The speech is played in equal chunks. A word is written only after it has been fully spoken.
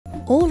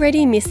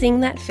Already missing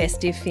that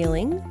festive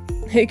feeling?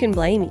 Who can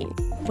blame you?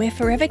 We're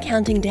forever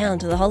counting down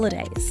to the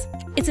holidays.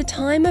 It's a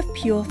time of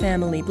pure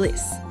family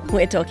bliss.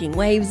 We're talking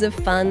waves of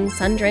fun,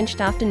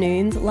 sun-drenched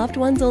afternoons, loved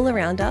ones all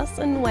around us,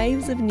 and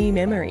waves of new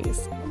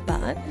memories.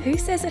 But who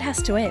says it has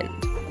to end?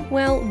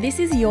 Well, this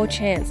is your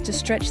chance to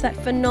stretch that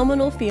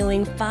phenomenal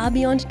feeling far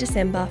beyond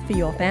December for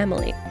your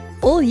family.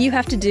 All you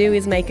have to do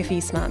is make a few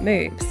smart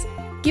moves.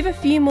 Give a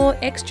few more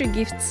extra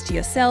gifts to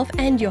yourself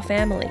and your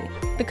family.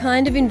 The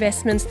kind of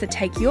investments that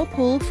take your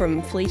pool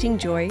from fleeting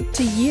joy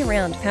to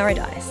year-round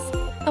paradise.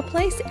 A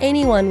place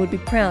anyone would be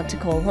proud to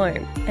call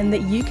home, and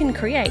that you can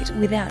create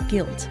without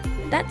guilt.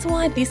 That's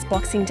why this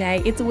Boxing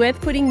Day it's worth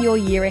putting your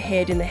year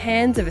ahead in the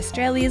hands of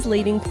Australia's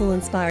leading pool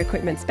and spa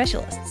equipment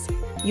specialists.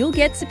 You'll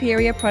get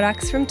superior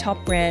products from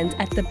top brands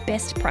at the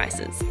best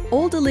prices,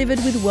 all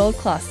delivered with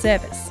world-class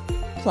service.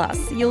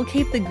 Plus, you'll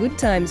keep the good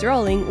times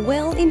rolling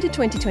well into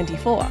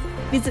 2024.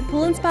 Visit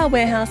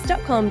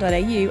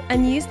poolandspawarehouse.com.au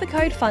and use the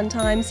code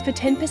FUNTIMES for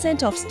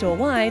 10% off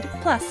store-wide,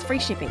 plus free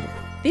shipping.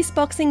 This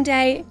Boxing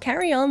Day,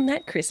 carry on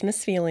that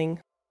Christmas feeling.